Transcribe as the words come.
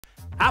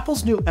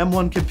Apple's new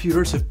M1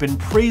 computers have been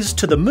praised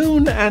to the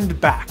moon and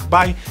back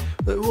by,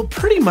 well,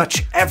 pretty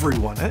much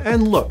everyone.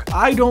 And look,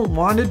 I don't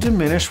want to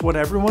diminish what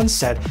everyone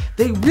said.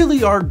 They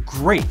really are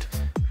great.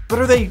 But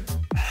are they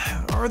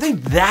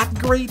that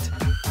great?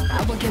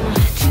 I will get my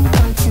drink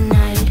on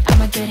tonight.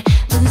 I'ma get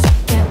loose,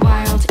 get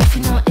wild. If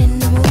you're not in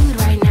the mood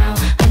right now,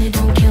 honey,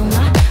 don't kill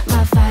my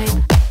vibe.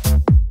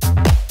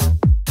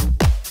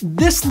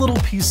 This little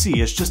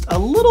PC is just a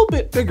little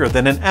bit bigger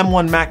than an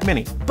M1 Mac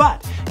Mini,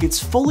 but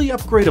it's fully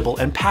upgradable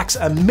and packs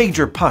a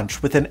major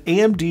punch with an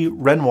AMD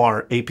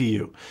Renoir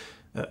APU.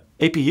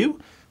 APU?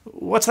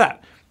 What's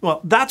that?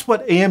 Well, that's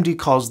what AMD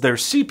calls their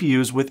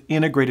CPUs with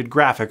integrated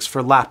graphics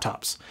for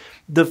laptops.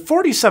 The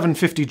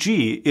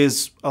 4750G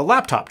is a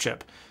laptop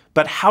chip,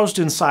 but housed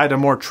inside a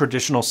more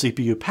traditional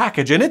CPU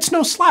package, and it's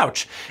no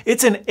slouch.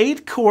 It's an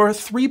 8-core,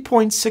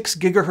 3.6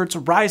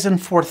 GHz Ryzen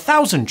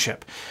 4000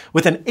 chip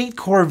with an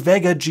 8-core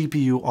Vega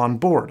GPU on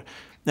board.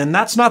 And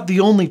that's not the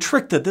only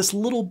trick that this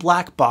little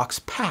black box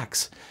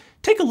packs.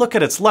 Take a look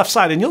at its left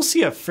side and you'll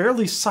see a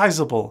fairly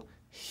sizable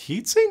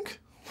heatsink?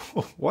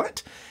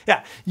 What?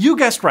 Yeah, you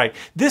guessed right.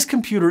 This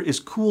computer is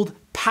cooled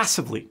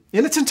passively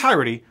in its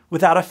entirety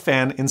without a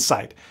fan in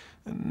sight.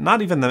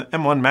 Not even the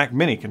M1 Mac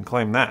Mini can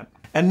claim that.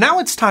 And now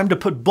it's time to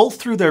put both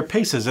through their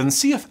paces and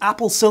see if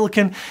Apple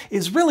Silicon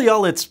is really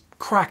all it's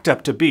cracked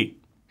up to be.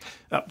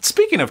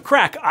 Speaking of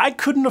crack, I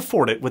couldn't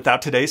afford it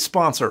without today's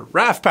sponsor,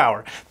 RAV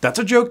Power. That's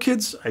a joke,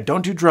 kids. I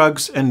don't do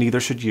drugs, and neither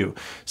should you.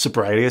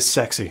 Sobriety is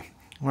sexy.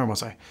 Where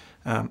was I?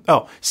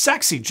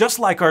 Sexy, just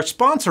like our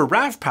sponsor,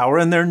 RAV Power,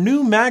 and their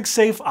new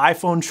MagSafe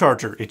iPhone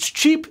charger. It's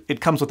cheap, it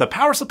comes with a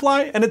power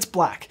supply, and it's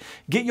black.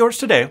 Get yours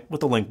today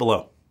with the link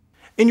below.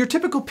 In your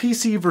typical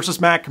PC versus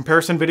Mac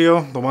comparison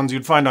video, the ones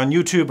you'd find on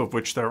YouTube, of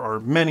which there are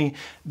many,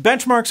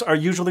 benchmarks are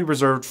usually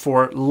reserved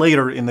for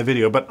later in the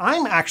video, but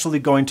I'm actually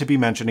going to be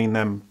mentioning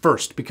them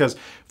first because,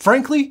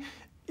 frankly,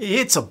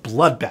 it's a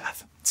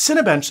bloodbath.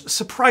 Cinebench,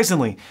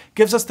 surprisingly,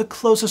 gives us the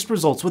closest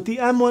results, with the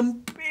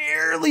M1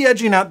 barely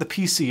edging out the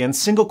PC in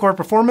single-core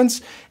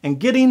performance and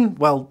getting,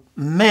 well,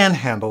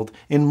 manhandled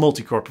in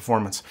multi-core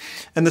performance.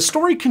 And the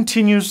story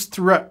continues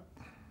throughout...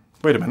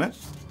 Wait a minute.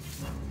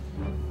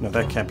 No,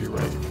 that can't be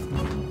right.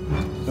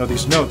 No,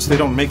 these notes, they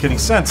don't make any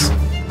sense.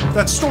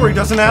 That story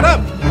doesn't add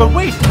up. But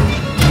wait,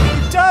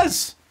 it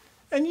does.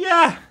 And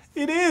yeah,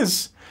 it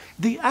is.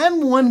 The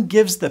M1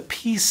 gives the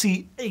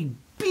PC a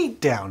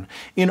beatdown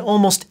in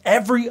almost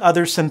every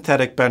other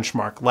synthetic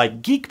benchmark,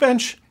 like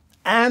Geekbench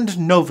and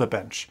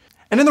Novabench.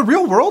 And in the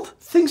real world,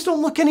 things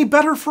don't look any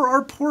better for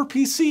our poor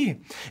PC.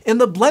 In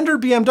the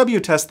Blender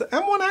BMW test, the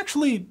M1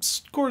 actually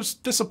scores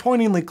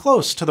disappointingly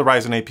close to the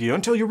Ryzen APU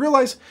until you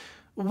realize,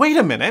 wait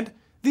a minute,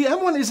 the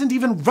M1 isn't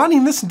even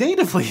running this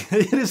natively.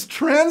 It is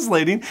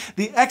translating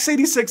the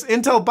x86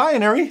 Intel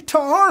binary to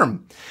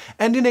ARM.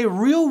 And in a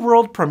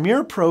real-world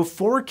Premiere Pro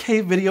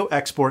 4K video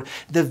export,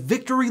 the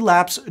victory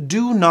laps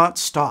do not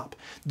stop.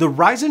 The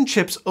Ryzen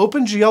chip's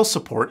OpenGL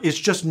support is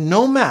just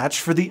no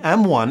match for the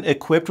M1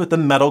 equipped with the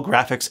Metal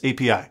Graphics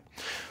API.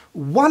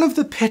 One of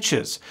the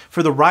pitches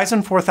for the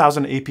Ryzen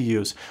 4000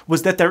 APUs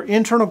was that their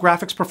internal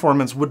graphics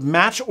performance would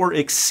match or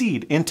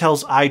exceed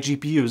Intel's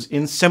iGPUs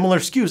in similar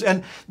SKUs,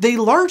 and they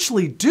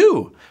largely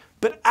do.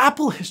 But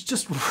Apple has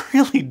just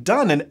really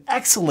done an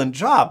excellent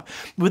job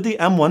with the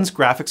M1's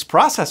graphics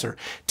processor,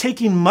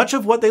 taking much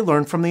of what they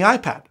learned from the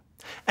iPad.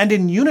 And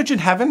in Unigine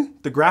Heaven,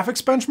 the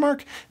graphics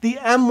benchmark, the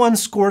M1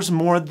 scores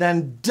more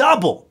than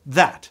double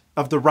that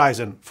of the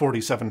Ryzen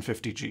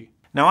 4750G.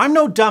 Now, I'm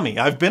no dummy.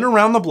 I've been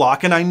around the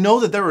block, and I know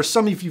that there are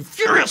some of you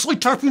furiously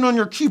typing on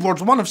your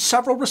keyboards, one of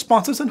several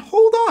responses, and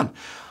hold on,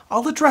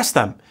 I'll address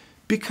them,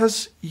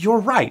 because you're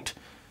right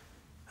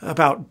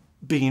about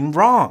being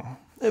wrong.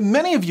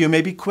 Many of you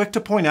may be quick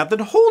to point out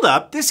that, hold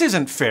up, this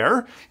isn't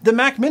fair. The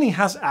Mac Mini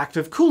has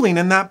active cooling,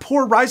 and that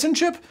poor Ryzen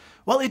chip,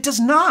 well, it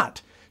does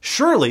not.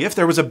 Surely, if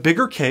there was a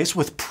bigger case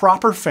with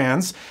proper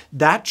fans,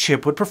 that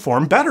chip would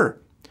perform better.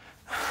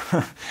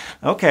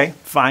 Okay,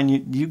 fine,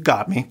 you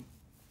got me.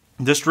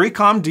 The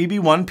Streacom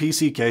DB1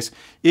 PC case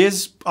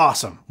is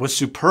awesome, with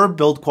superb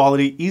build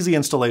quality, easy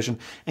installation,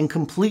 and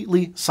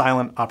completely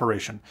silent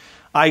operation.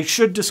 I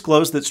should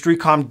disclose that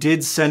Streacom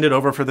did send it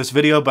over for this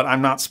video, but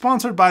I'm not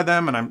sponsored by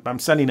them, and I'm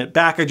sending it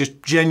back. I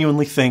just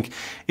genuinely think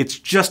it's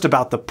just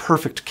about the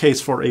perfect case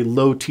for a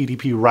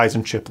low-TDP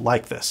Ryzen chip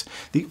like this.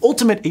 The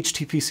ultimate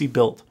HTPC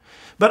build.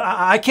 But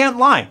I can't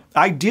lie,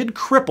 I did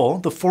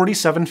cripple the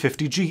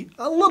 4750G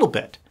a little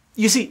bit.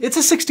 You see, it's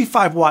a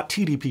 65-watt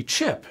TDP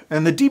chip,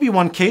 and the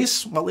DB1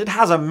 case, well, it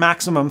has a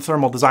maximum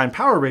thermal design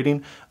power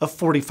rating of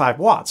 45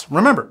 watts.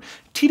 Remember,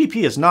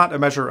 TDP is not a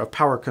measure of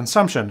power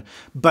consumption,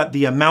 but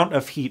the amount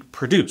of heat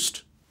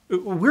produced.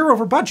 We're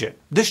over budget.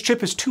 This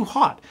chip is too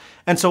hot.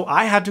 And so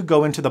I had to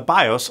go into the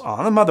BIOS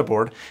on the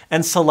motherboard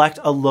and select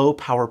a low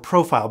power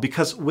profile,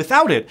 because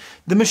without it,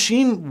 the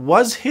machine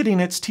was hitting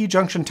its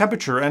T-junction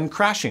temperature and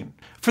crashing.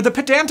 For the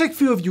pedantic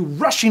few of you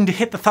rushing to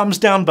hit the thumbs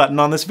down button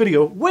on this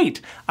video, wait,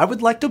 I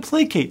would like to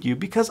placate you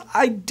because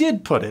I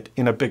did put it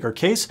in a bigger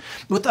case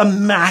with a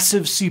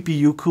massive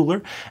CPU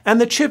cooler, and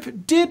the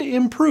chip did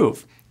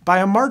improve. by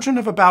a margin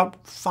of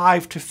about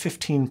 5 to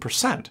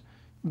 15%.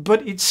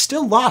 But it's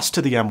still lost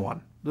to the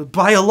M1,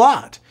 by a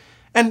lot.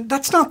 And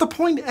that's not the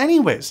point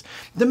anyways.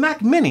 The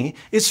Mac Mini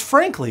is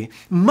frankly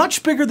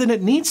much bigger than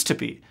it needs to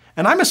be.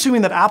 And I'm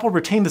assuming that Apple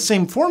retained the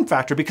same form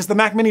factor because the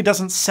Mac Mini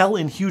doesn't sell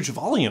in huge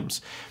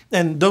volumes.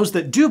 And those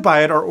that do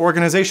buy it are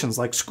organizations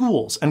like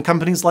schools and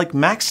companies like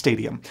Mac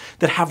Stadium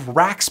that have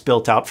racks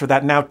built out for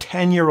that now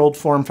 10-year-old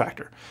form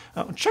factor.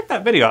 Check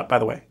that video out, by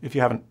the way, if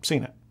you haven't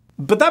seen it.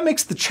 But that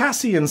makes the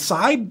chassis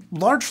inside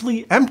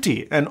largely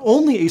empty, and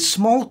only a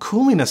small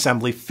cooling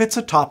assembly fits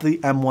atop the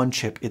M1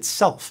 chip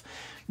itself.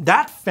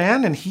 That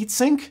fan and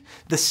heatsink,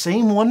 the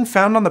same one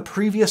found on the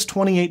previous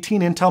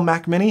 2018 Intel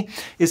Mac Mini,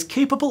 is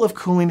capable of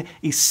cooling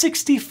a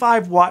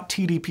 65 watt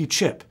TDP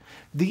chip.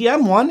 The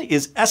M1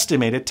 is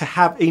estimated to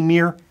have a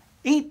mere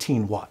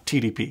 18 watt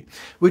TDP,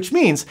 which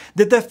means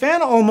that the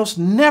fan almost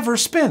never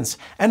spins,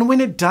 and when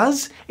it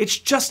does, it's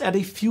just at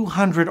a few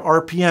hundred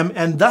RPM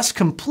and thus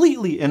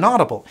completely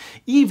inaudible,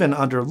 even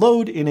under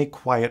load in a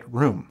quiet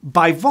room.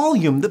 By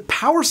volume, the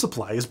power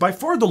supply is by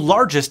far the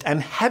largest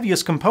and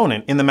heaviest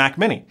component in the Mac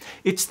Mini.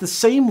 It's the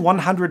same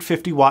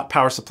 150 watt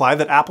power supply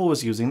that Apple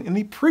was using in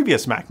the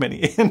previous Mac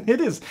Mini, and it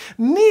is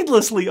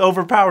needlessly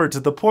overpowered to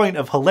the point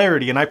of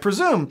hilarity, and I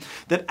presume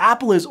that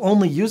Apple is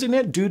only using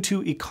it due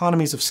to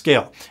economies of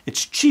scale.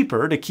 It's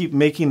cheaper to keep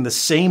making the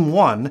same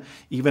one,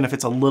 even if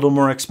it's a little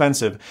more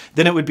expensive,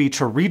 than it would be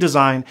to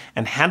redesign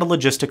and handle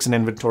logistics and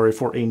inventory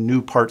for a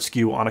new part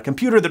SKU on a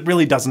computer that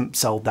really doesn't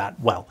sell that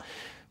well.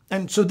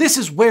 And so this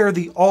is where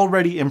the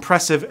already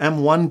impressive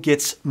M1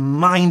 gets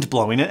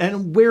mind-blowing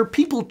and where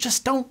people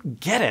just don't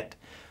get it.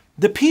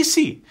 The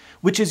PC,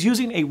 which is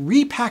using a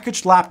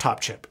repackaged laptop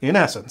chip, in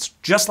essence,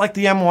 just like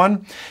the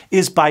M1,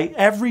 is by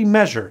every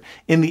measure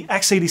in the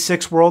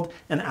x86 world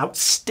an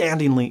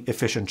outstandingly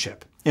efficient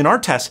chip. In our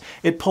tests,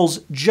 it pulls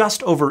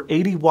just over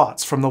 80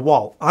 watts from the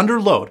wall under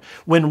load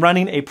when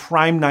running a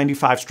Prime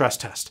 95 stress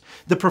test.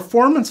 The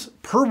performance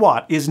per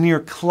watt is near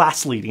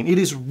class leading. It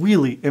is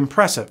really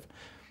impressive.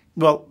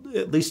 Well,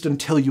 at least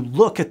until you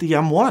look at the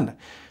M1.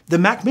 The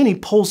Mac Mini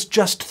pulls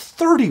just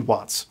 30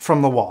 watts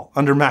from the wall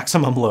under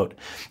maximum load.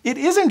 It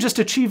isn't just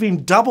achieving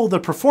double the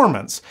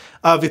performance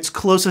of its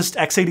closest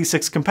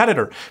x86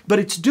 competitor, but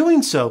it's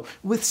doing so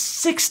with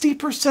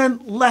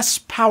 60% less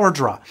power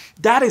draw.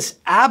 That is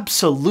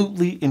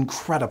absolutely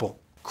incredible.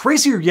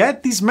 Crazier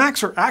yet, these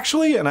Macs are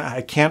actually, and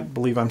I can't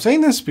believe I'm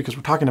saying this because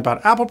we're talking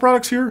about Apple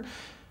products here,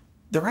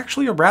 they're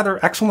actually a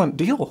rather excellent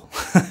deal.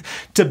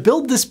 To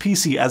build this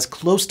PC as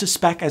close to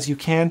spec as you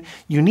can,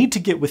 you need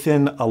to get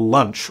within a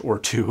lunch or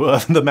two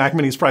of the Mac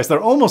Mini's price. They're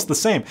almost the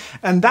same.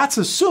 And that's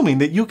assuming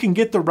that you can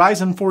get the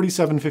Ryzen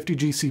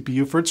 4750G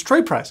CPU for its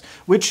trade price,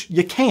 which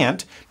you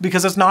can't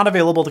because it's not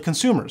available to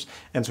consumers.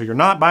 And so you're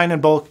not buying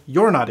in bulk,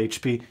 you're not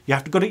HP, you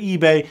have to go to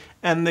eBay,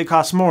 and they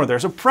cost more there.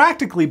 So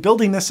practically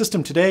building this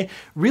system today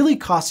really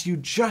costs you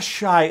just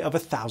shy of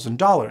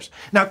 $1,000.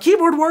 Now,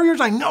 keyboard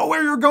warriors, I know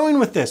where you're going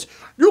with this.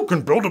 You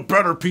can build a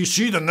better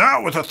PC than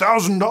that with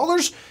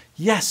 $1,000?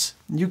 Yes,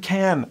 you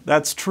can,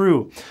 that's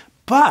true.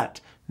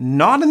 But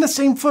not in the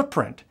same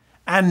footprint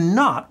and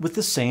not with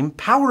the same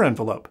power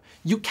envelope.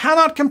 You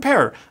cannot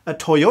compare a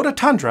Toyota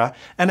Tundra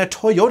and a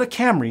Toyota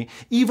Camry,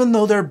 even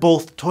though they're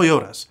both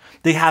Toyotas.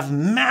 They have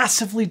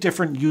massively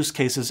different use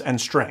cases and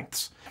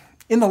strengths.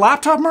 In the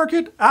laptop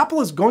market,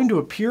 Apple is going to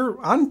appear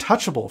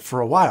untouchable for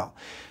a while.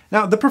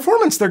 Now, the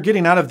performance they're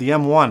getting out of the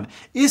M1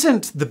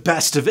 isn't the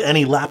best of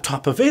any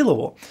laptop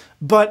available,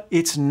 but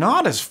it's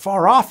not as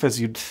far off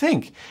as you'd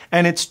think,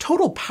 and its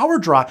total power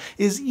draw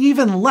is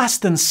even less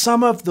than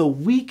some of the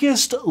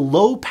weakest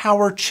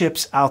low-power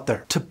chips out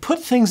there. To put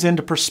things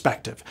into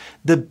perspective,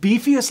 the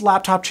beefiest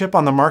laptop chip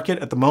on the market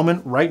at the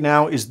moment right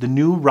now is the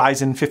new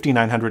Ryzen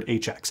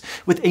 5900HX,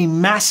 with a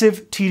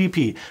massive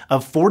TDP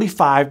of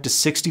 45 to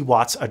 60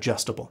 watts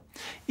adjustable.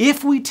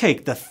 If we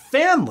take the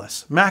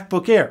fanless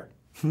MacBook Air,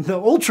 the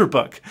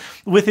Ultrabook,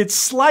 with its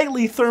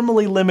slightly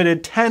thermally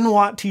limited 10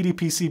 watt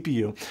TDP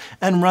CPU,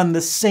 and run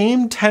the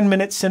same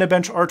 10-minute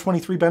Cinebench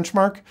R23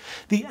 benchmark,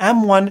 the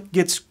M1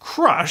 gets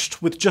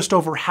crushed with just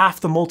over half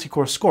the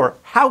multi-core score.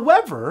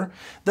 However,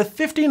 the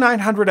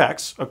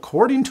 5900X,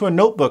 according to a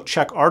Notebook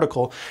Check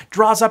article,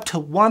 draws up to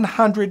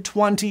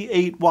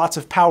 128 watts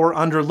of power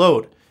under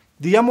load.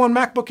 The M1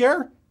 MacBook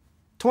Air?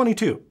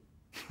 22.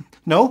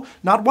 No,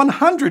 not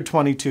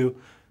 122.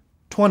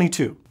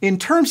 22. In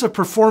terms of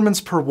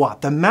performance per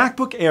watt, the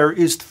MacBook Air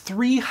is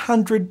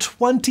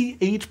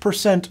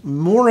 328%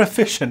 more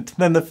efficient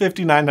than the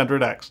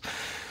 5900X.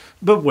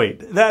 But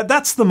wait,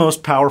 that's the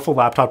most powerful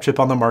laptop chip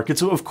on the market,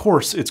 so of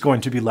course it's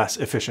going to be less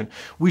efficient.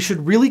 We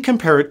should really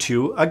compare it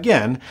to,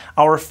 again,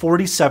 our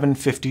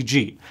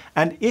 4750G.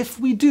 And if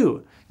we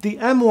do, the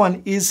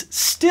M1 is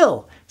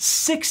still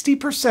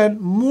 60%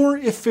 more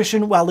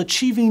efficient while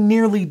achieving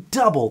nearly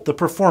double the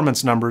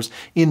performance numbers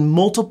in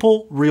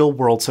multiple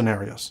real-world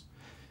scenarios.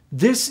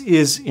 This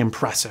is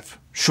impressive,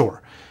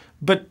 sure,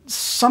 but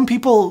some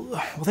people,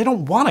 well, they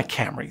don't want a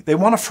Camry, they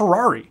want a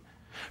Ferrari.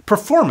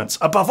 performance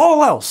above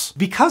all else.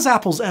 Because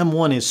Apple's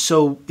M1 is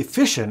so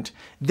efficient,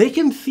 they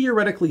can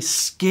theoretically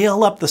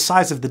scale up the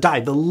size of the die,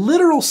 the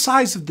literal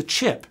size of the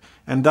chip,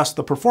 and thus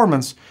the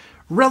performance,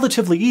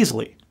 relatively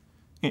easily,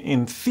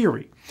 in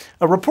theory.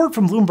 A report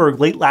from Bloomberg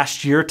late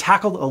last year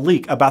tackled a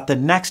leak about the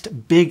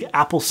next big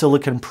Apple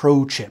Silicon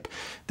Pro chip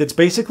that's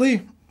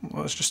basically,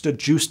 well, it's just a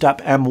juiced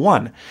up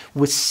M1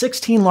 with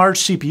 16 large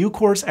CPU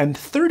cores and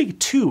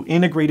 32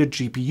 integrated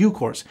GPU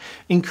cores,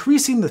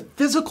 increasing the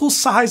physical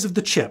size of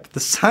the chip, the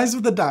size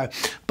of the die,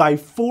 by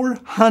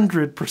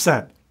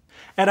 400%.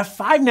 At a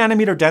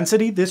 5nm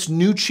density, this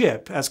new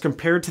chip, as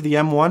compared to the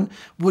M1,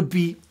 would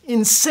be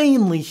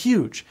insanely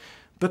huge.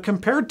 But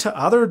compared to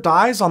other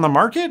dies on the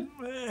market,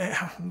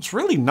 it's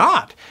really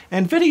not.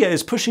 NVIDIA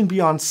is pushing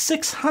beyond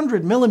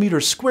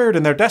 600mm²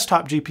 in their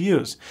desktop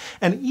GPUs.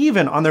 And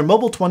even on their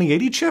mobile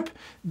 2080 chip,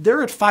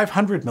 they're at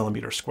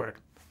 500mm².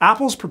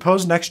 Apple's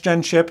proposed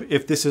next-gen chip,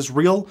 if this is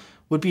real,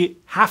 would be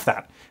half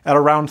that, at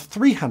around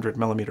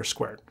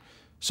 300mm².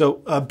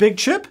 So a big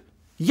chip?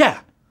 Yeah.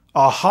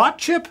 A hot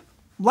chip?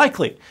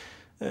 Likely.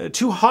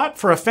 Too hot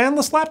for a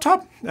fanless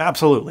laptop?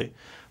 Absolutely.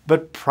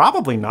 But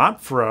probably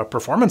not for a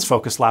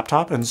performance-focused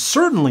laptop, and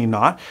certainly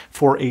not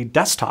for a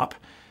desktop.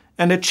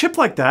 And a chip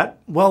like that,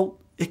 well,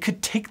 it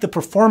could take the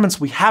performance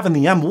we have in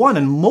the M1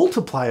 and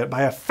multiply it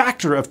by a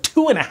factor of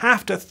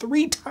 2.5 to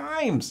 3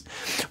 times,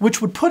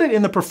 which would put it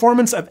in the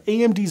performance of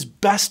AMD's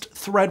best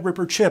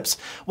Threadripper chips,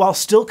 while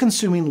still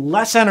consuming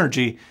less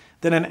energy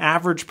than an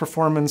average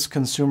performance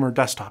consumer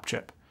desktop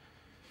chip.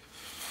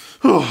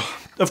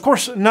 Of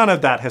course, none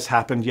of that has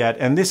happened yet,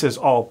 and this is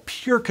all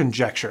pure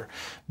conjecture.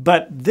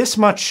 But this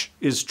much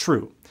is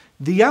true.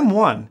 The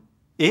M1,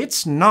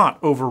 it's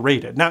not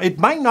overrated. Now, it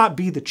might not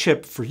be the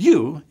chip for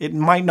you, it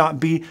might not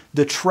be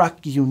the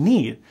truck you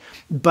need,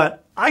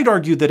 but I'd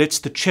argue that it's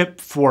the chip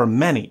for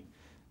many,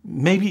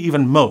 maybe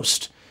even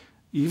most,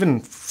 even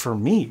for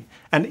me.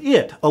 And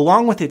it,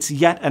 along with its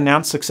yet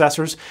announced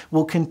successors,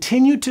 will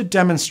continue to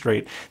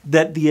demonstrate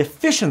that the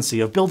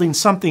efficiency of building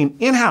something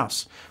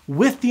in-house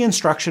with the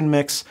instruction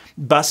mix,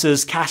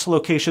 buses, cache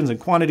locations and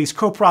quantities,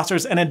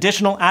 coprocessors, and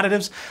additional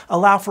additives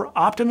allow for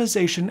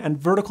optimization and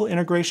vertical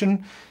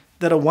integration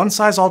that a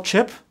one-size-all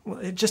chip,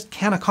 it just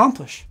can't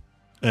accomplish.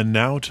 And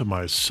now to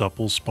my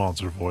supple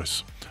sponsor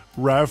voice.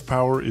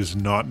 RavPower is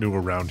not new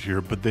around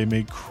here, but they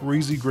make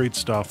crazy great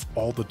stuff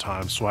all the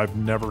time, so I've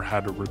never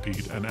had to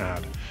repeat an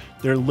ad.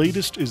 Their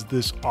latest is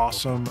this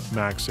awesome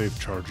MagSafe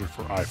charger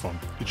for iPhone.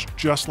 It's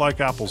just like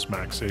Apple's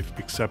MagSafe,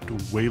 except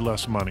way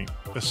less money,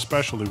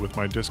 especially with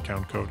my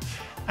discount code.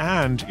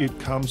 And it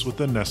comes with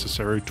the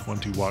necessary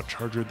 20-watt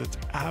charger that's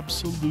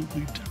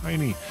absolutely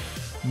tiny,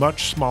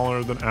 much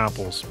smaller than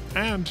Apple's,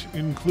 and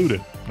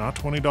included, not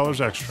 $20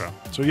 extra.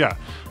 So yeah,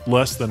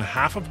 less than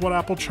half of what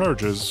Apple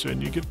charges,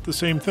 and you get the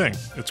same thing.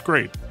 It's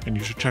great, and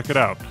you should check it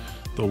out.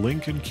 The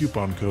link and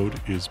coupon code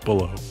is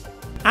below.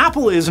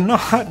 Apple is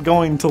not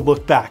going to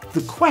look back.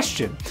 The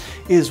question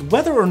is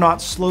whether or not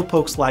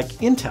slowpokes like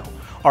Intel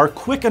are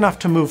quick enough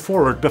to move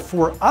forward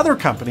before other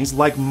companies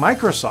like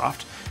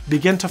Microsoft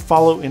begin to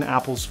follow in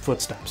Apple's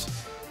footsteps.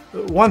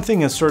 One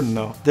thing is certain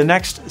though, the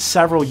next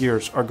several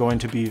years are going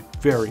to be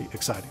very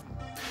exciting.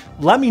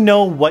 Let me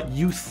know what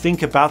you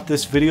think about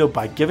this video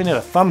by giving it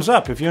a thumbs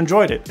up if you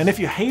enjoyed it. And if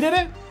you hated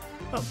it,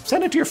 well,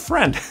 send it to your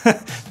friend.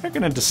 They're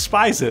gonna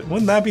despise it.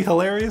 Wouldn't that be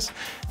hilarious?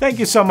 Thank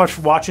you so much for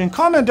watching.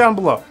 Comment down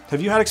below.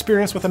 Have you had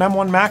experience with an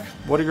M1 Mac?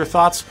 What are your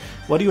thoughts?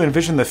 What do you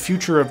envision the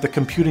future of the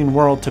computing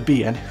world to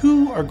be? And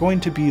who are going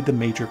to be the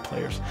major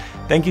players?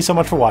 Thank you so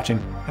much for watching.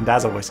 And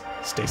as always,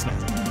 stay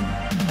snazzy.